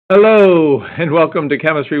Hello, and welcome to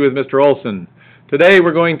Chemistry with Mr. Olson. Today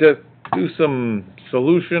we're going to do some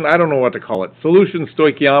solution, I don't know what to call it, solution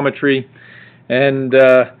stoichiometry, and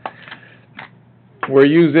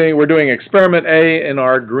we're doing experiment A in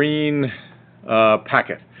our green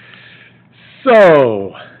packet.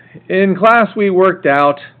 So, in class we worked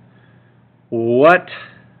out what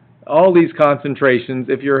all these concentrations,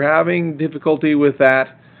 if you're having difficulty with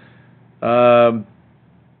that,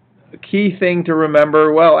 a key thing to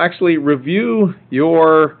remember, well, actually review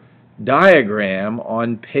your diagram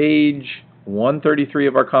on page 133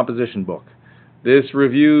 of our composition book. This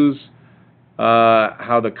reviews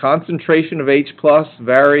how the concentration of H plus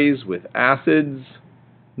varies with acids,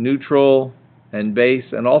 neutral, and base,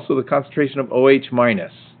 and also the concentration of OH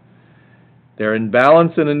minus. They're in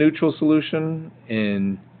balance in a neutral solution.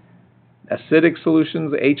 In acidic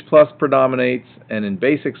solutions, H plus predominates, and in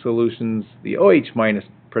basic solutions, the OH minus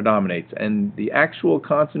predominates, and the actual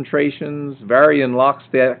concentrations vary in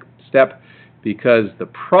lockstep because the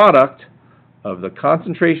product of the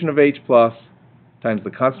concentration of H plus times the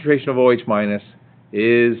concentration of OH minus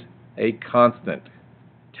is a constant,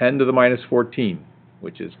 10 to the minus 14,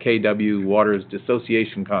 which is kW, water's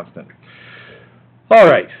dissociation constant. All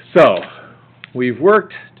right, so we've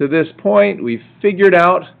worked to this point. We've figured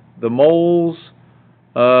out the moles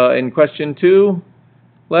in question 2.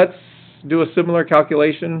 Let's do a similar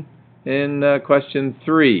calculation in question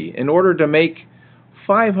 3. In order to make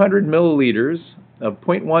 500 milliliters of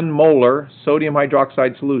 0.1 molar sodium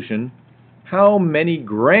hydroxide solution, how many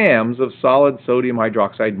grams of solid sodium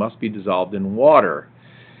hydroxide must be dissolved in water?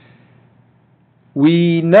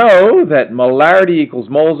 We know that molarity equals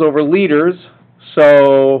moles over liters,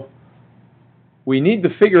 so we need to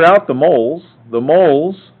figure out the moles. The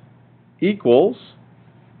moles equals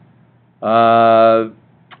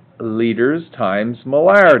liters times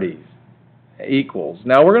molarity equals.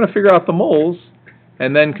 Now we're going to figure out the moles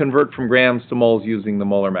and then convert from grams to moles using the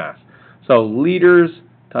molar mass. So liters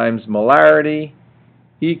times molarity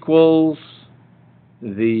equals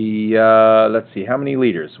the, let's see, how many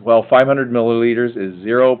liters? Well, 500 milliliters is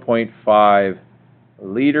 0.5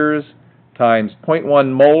 liters times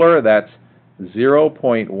 0.1 molar, that's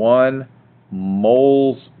 0.1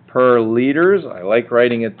 moles per liters. I like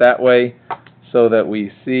writing it that way, so that we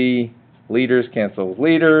see liters cancel with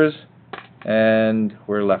liters, and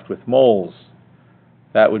we're left with moles.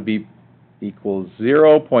 That would be equals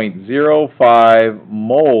 0.05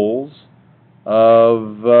 moles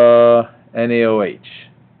of NaOH.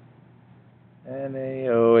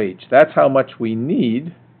 NaOH. That's how much we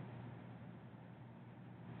need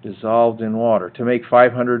dissolved in water to make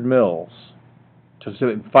 500 mils.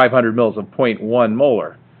 500 mils of 0.1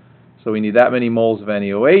 molar. So we need that many moles of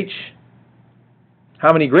NaOH.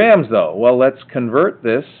 How many grams, though? Well, let's convert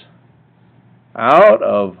this out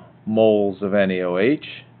of moles of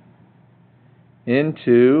NaOH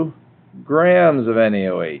into grams of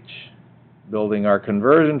NaOH. Building our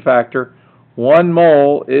conversion factor, 1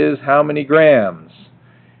 mole is how many grams?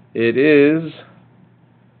 It is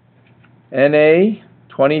Na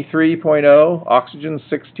 23.0, oxygen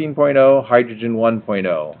 16.0, hydrogen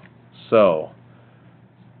 1.0. So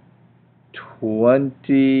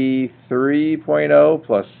 23.0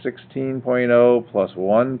 plus 16.0 plus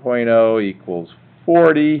 1.0 equals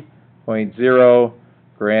 40.0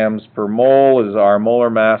 grams per mole is our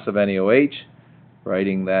molar mass of NaOH.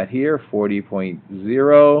 Writing that here,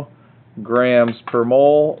 40.0 grams per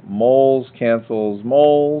mole. Moles cancels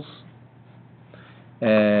moles.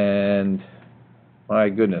 And my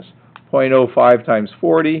goodness, 0.05 times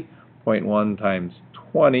 40, 0.1 times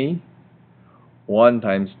 20, 1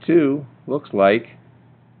 times 2 looks like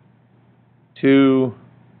 2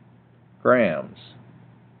 grams.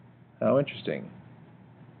 How interesting.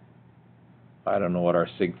 I don't know what our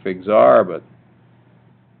sig figs are, but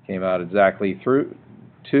came out exactly through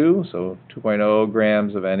 2, so 2.0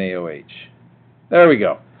 grams of NaOH. There we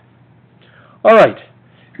go. All right.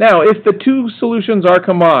 Now, if the two solutions are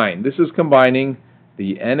combined, this is combining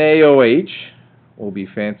the NaOH, we'll be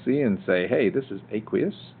fancy and say, hey, this is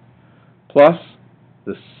aqueous, plus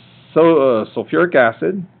the sulfuric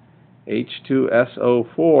acid,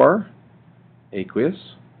 H2SO4,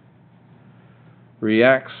 aqueous,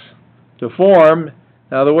 reacts to form.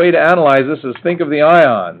 Now the way to analyze this is think of the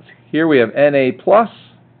ions. Here we have Na plus.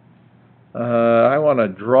 I want to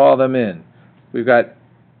draw them in. We've got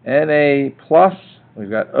Na plus, we've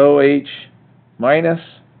got OH minus,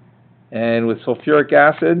 and with sulfuric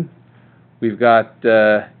acid, we've got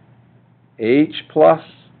H plus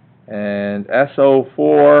and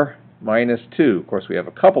SO4 minus 2. Of course, we have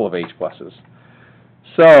a couple of H pluses.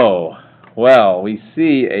 So Well, we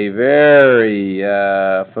see a very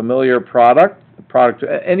familiar product.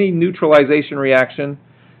 Any neutralization reaction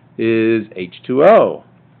is H2O.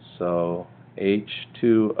 So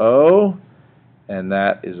H2O, and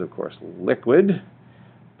that is, of course, liquid,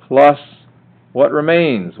 plus what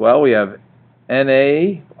remains? Well, we have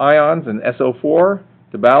Na ions and SO4.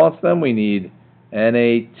 To balance them, we need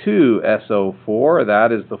Na2SO4.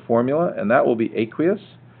 That is the formula, and that will be aqueous.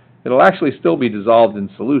 It'll actually still be dissolved in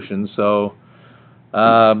solution, so,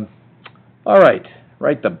 all right,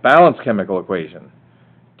 write the balance chemical equation.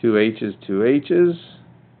 Two H's, two H's.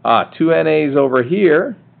 Two NAs over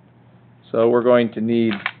here, so we're going to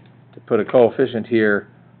need to put a coefficient here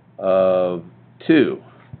of 2.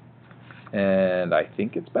 And I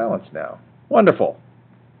think it's balanced now. Wonderful.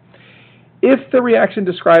 If the reaction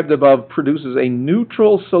described above produces a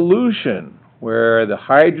neutral solution, where the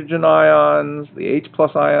hydrogen ions, the H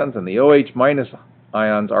plus ions, and the OH minus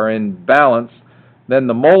ions are in balance, then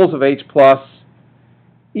the moles of H plus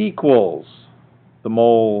equals the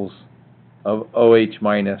moles of OH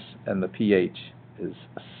minus, and the pH is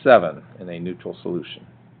 7 in a neutral solution.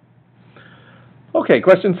 Okay,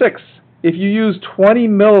 question 6. If you use 20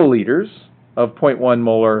 milliliters of 0.1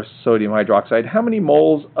 molar sodium hydroxide, how many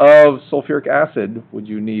moles of sulfuric acid would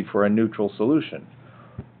you need for a neutral solution?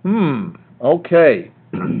 Okay.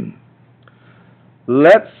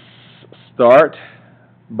 Let's start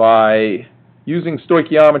by using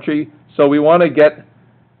stoichiometry. So we want to get,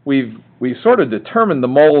 we've sort of determined the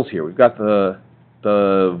moles here. We've got the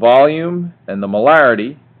volume and the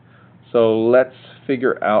molarity. So let's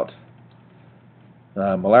figure out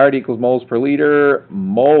molarity equals moles per liter.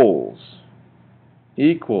 Moles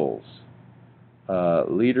equals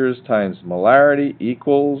liters times molarity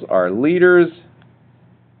equals our liters.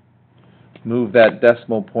 Move that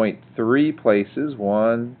decimal point 3 places.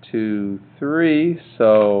 1, 2, 3.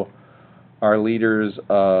 So our liters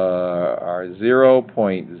are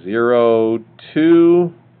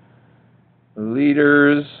 0.02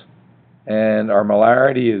 liters, and our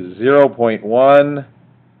molarity is 0.1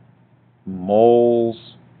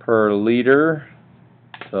 moles per liter.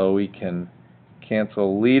 So we can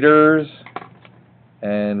cancel liters,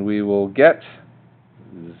 and we will get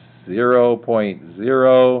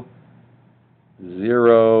 0.002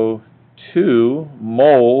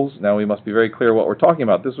 moles. Now we must be very clear what we're talking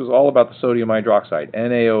about. This was all about the sodium hydroxide,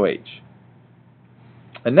 NaOH.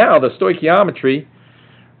 And now the stoichiometry,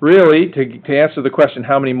 really, to answer the question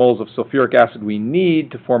how many moles of sulfuric acid we need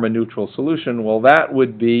to form a neutral solution, well, that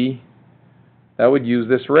would use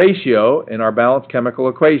this ratio in our balanced chemical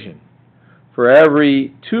equation. For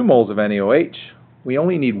every 2 moles of NaOH, we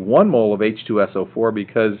only need 1 mole of H2SO4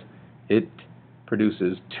 because it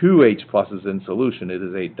produces 2 H pluses in solution. It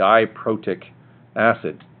is a diprotic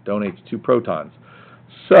acid, donates 2 protons.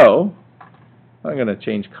 So I'm going to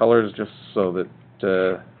change colors just so that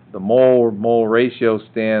the mole ratio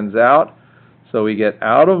stands out. So we get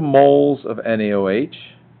out of moles of NaOH,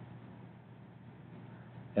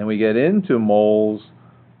 and we get into moles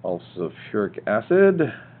of sulfuric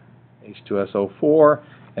acid, H2SO4,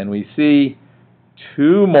 and we see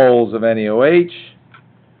 2 moles of NaOH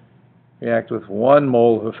react with 1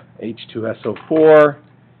 mole of H2SO4,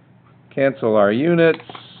 cancel our units,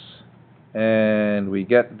 and we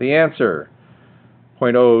get the answer.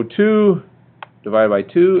 0.002 divided by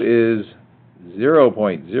 2 is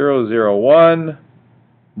 0.001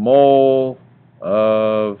 mole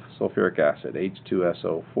of sulfuric acid,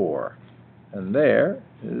 H2SO4. And there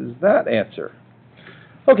is that answer.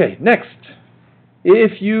 Okay, next.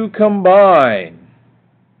 If you combine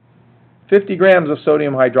 50 grams of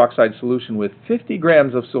sodium hydroxide solution with 50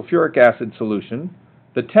 grams of sulfuric acid solution,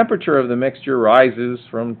 the temperature of the mixture rises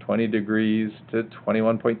from 20 degrees to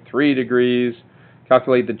 21.3 degrees.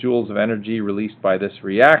 Calculate the joules of energy released by this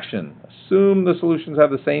reaction. Assume the solutions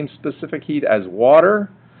have the same specific heat as water.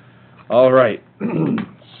 All right,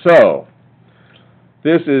 so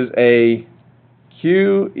this is a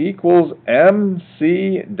Q equals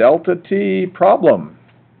MC delta T problem,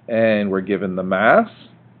 and we're given the mass.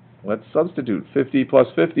 Let's substitute 50 plus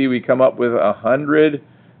 50. We come up with 100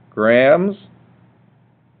 grams,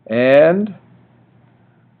 and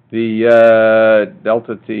the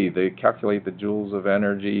delta T, they calculate the joules of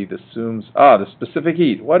energy, assumes, the specific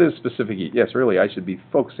heat. What is specific heat? Yes, really, I should be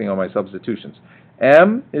focusing on my substitutions.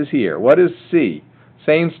 M is here. What is C?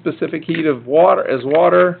 Same specific heat of water as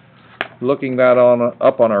water. Looking that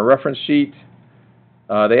up on our reference sheet.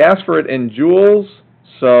 They ask for it in joules,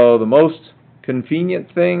 so the most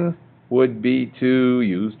convenient thing would be to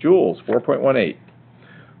use joules, 4.18.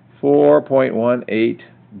 4.18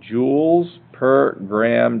 joules per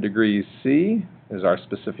gram degrees C. is our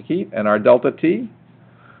specific heat, and our delta T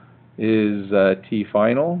is T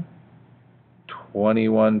final,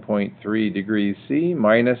 21.3 degrees C,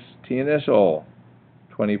 minus T initial,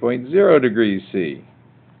 20.0 degrees C.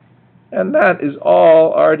 And that is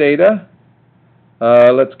all our data.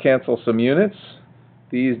 Let's cancel some units.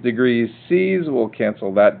 These degrees C's will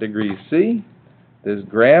cancel that degree C. This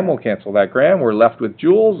gram will cancel that gram. We're left with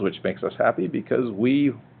joules, which makes us happy because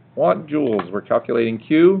we want joules. We're calculating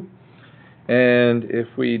Q. And if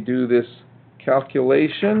we do this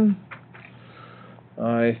calculation,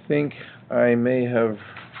 I think I may have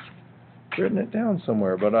written it down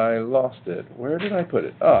somewhere, but I lost it. Where did I put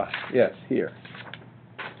it? Ah, yes, here.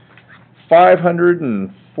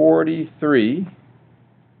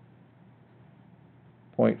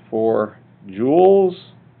 543.4 joules,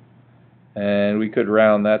 and we could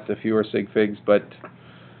round that to fewer sig figs, but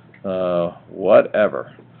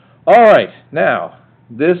whatever. All right, now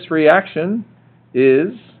this reaction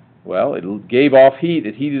is, well, it gave off heat.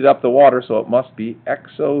 It heated up the water, so it must be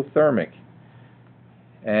exothermic.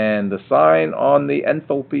 And the sign on the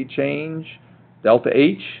enthalpy change, delta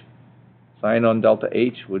H, sign on delta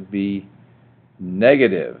H would be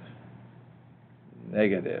negative.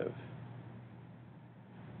 Negative.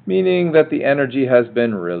 Meaning that the energy has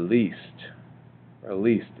been released.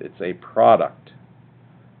 Released. It's a product.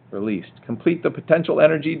 Released. Complete the potential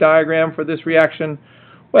energy diagram for this reaction.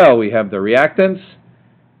 Well, we have the reactants,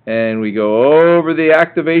 and we go over the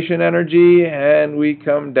activation energy, and we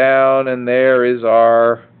come down, and there is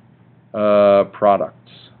our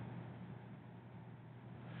products.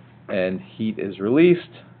 And heat is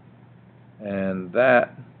released, and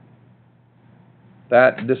that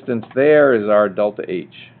distance there is our delta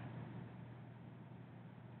H.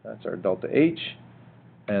 That's our delta H,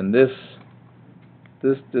 and this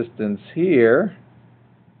distance here,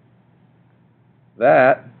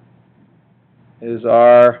 that is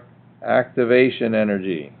our activation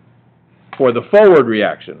energy for the forward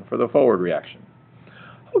reaction.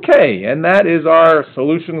 Okay, and that is our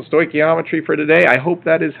solution stoichiometry for today. I hope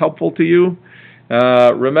that is helpful to you.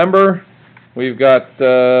 Remember, we've got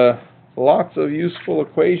lots of useful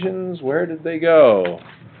equations. Where did they go?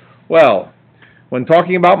 Well, when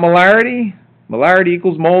talking about molarity, molarity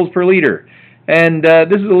equals moles per liter. And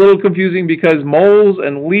this is a little confusing because moles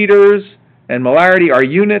and liters and molarity are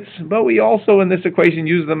units, but we also in this equation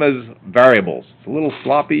use them as variables. It's a little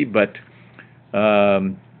sloppy, but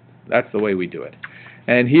that's the way we do it.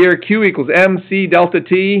 And here Q equals MC delta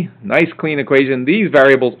T, nice clean equation. These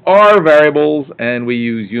variables are variables, and we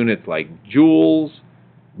use units like joules,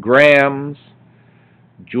 grams,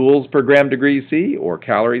 joules per gram degree C, or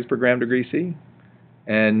calories per gram degree C,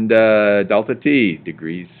 and delta T,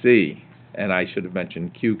 degrees C. And I should have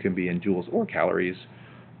mentioned Q can be in joules or calories,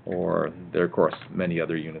 or there are, of course, many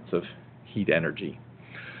other units of heat energy.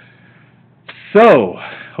 So,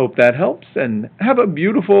 hope that helps, and have a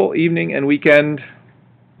beautiful evening and weekend.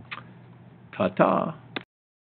 Ta-ta.